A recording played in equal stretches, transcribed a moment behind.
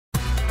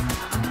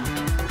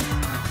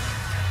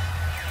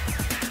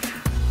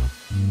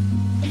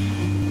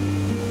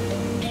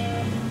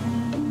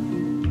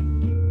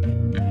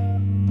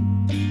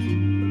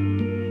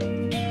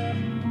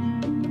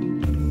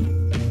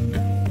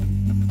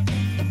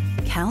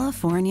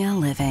California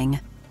living.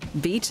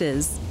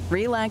 Beaches,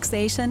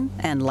 relaxation,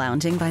 and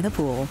lounging by the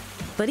pool.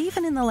 But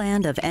even in the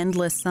land of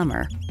endless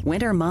summer,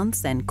 winter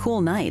months and cool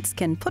nights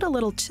can put a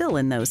little chill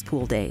in those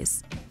pool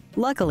days.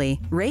 Luckily,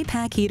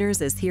 Raypak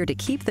Heaters is here to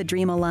keep the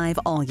dream alive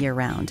all year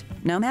round,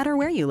 no matter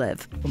where you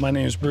live. My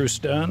name is Bruce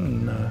Dunn,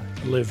 and I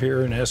live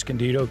here in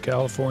Escondido,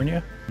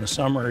 California. In the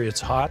summer, it's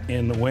hot.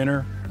 In the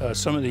winter,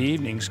 some of the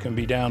evenings can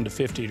be down to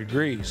 50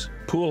 degrees.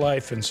 Pool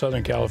life in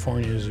Southern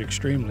California is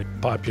extremely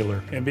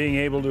popular, and being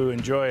able to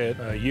enjoy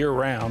it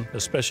year-round,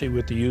 especially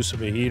with the use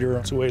of a heater,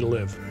 it's a way to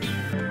live.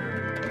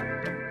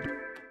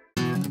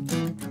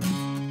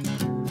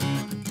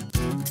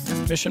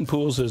 Mission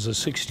Pools is a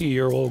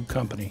 60-year-old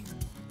company.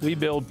 We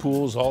build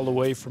pools all the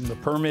way from the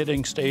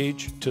permitting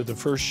stage to the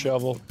first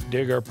shovel,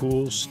 dig our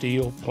pools,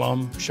 steel,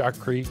 plumb,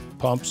 shotcrete,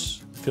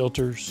 pumps,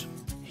 filters,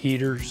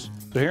 heaters.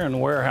 So here in the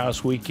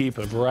warehouse, we keep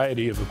a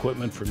variety of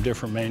equipment from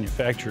different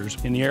manufacturers.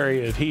 In the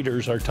area of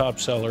heaters, our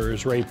top seller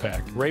is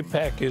Raypak.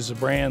 Raypak is a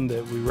brand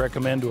that we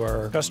recommend to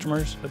our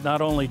customers, but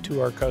not only to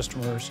our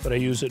customers, but I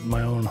use it in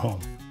my own home.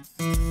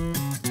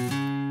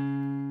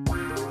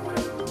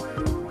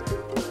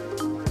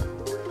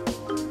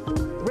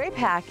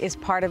 Raypak is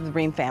part of the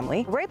Rheem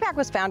family. Raypak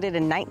was founded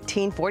in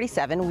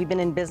 1947. We've been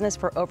in business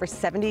for over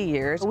 70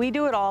 years. We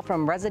do it all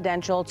from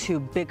residential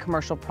to big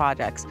commercial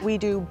projects. We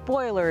do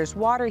boilers,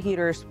 water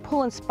heaters,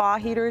 pool and spa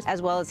heaters,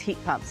 as well as heat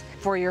pumps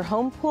for your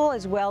home pool,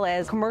 as well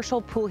as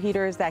commercial pool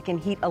heaters that can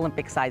heat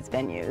Olympic-sized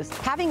venues.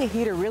 Having a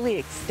heater really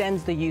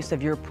extends the use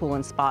of your pool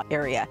and spa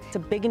area. It's a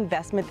big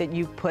investment that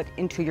you put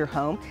into your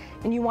home,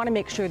 and you want to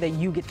make sure that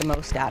you get the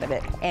most out of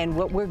it. And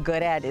what we're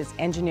good at is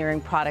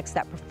engineering products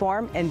that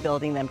perform and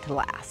building them to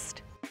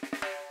last.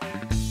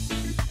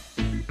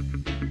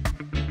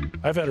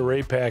 I've had a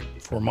Raypak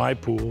for my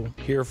pool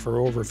here for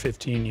over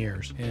 15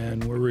 years,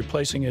 and we're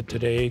replacing it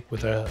today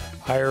with a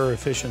higher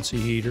efficiency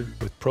heater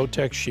with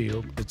Protect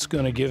Shield. It's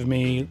going to give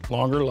me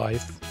longer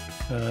life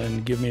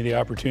and give me the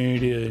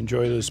opportunity to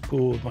enjoy this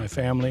pool with my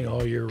family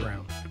all year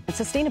round.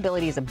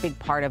 Sustainability is a big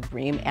part of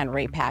Rheem and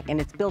Raypak, and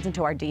it's built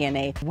into our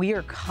DNA. We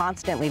are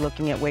constantly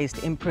looking at ways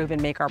to improve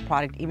and make our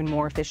product even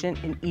more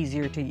efficient and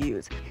easier to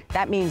use.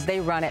 That means they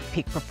run at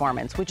peak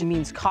performance, which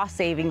means cost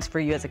savings for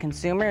you as a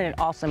consumer, and it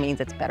also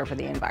means it's better for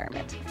the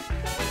environment.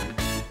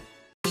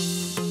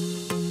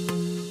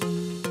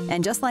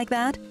 And just like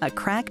that, a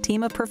crack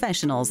team of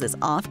professionals is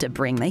off to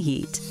bring the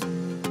heat.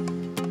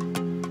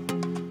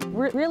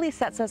 What really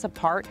sets us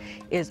apart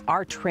is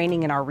our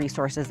training and our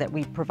resources that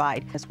we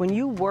provide. When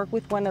you work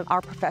with one of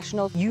our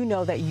professionals, you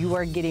know that you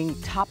are getting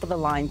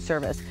top-of-the-line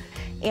service.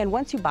 And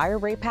once you buy a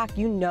Raypak,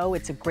 you know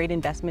it's a great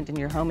investment in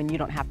your home and you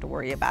don't have to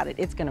worry about it.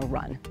 It's gonna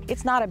run.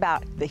 It's not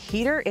about the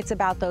heater, it's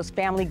about those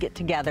family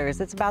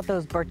get-togethers, it's about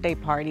those birthday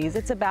parties,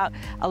 it's about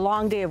a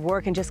long day of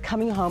work and just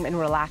coming home and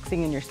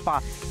relaxing in your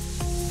spa.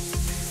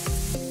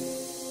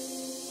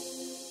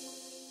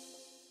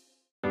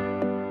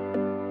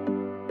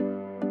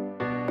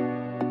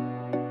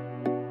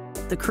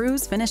 The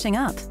crew's finishing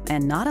up,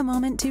 and not a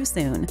moment too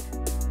soon.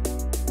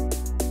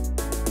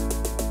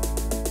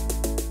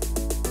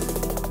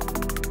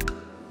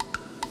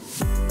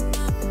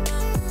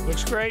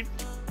 Looks great.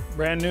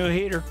 Brand new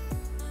heater.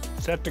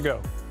 Set to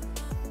go.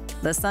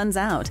 The sun's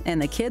out, and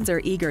the kids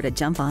are eager to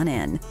jump on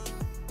in.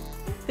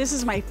 This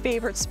is my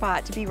favorite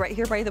spot, to be right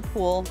here by the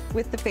pool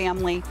with the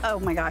family.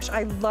 Oh my gosh,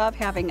 I love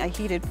having a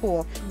heated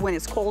pool. When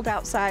it's cold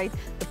outside,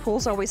 the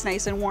pool's always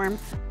nice and warm.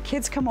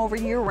 Kids come over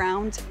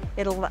year-round.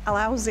 It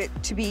allows it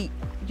to be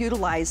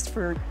utilized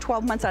for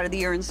 12 months out of the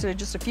year instead of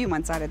just a few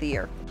months out of the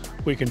year.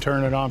 We can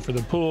turn it on for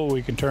the pool,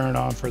 we can turn it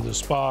on for the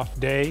spa,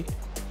 day,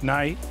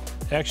 night.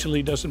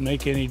 Actually doesn't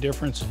make any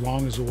difference as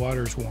long as the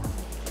water's warm.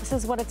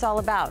 This is what it's all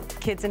about.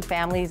 Kids and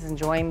families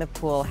enjoying the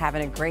pool,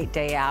 having a great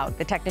day out.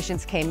 The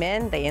technicians came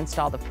in, they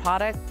installed the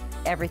product,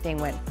 everything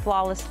went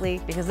flawlessly,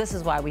 because this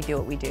is why we do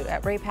what we do.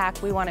 At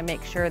Raypak, we want to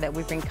make sure that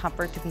we bring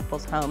comfort to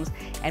people's homes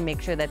and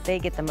make sure that they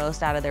get the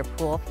most out of their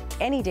pool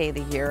any day of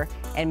the year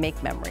and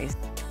make memories.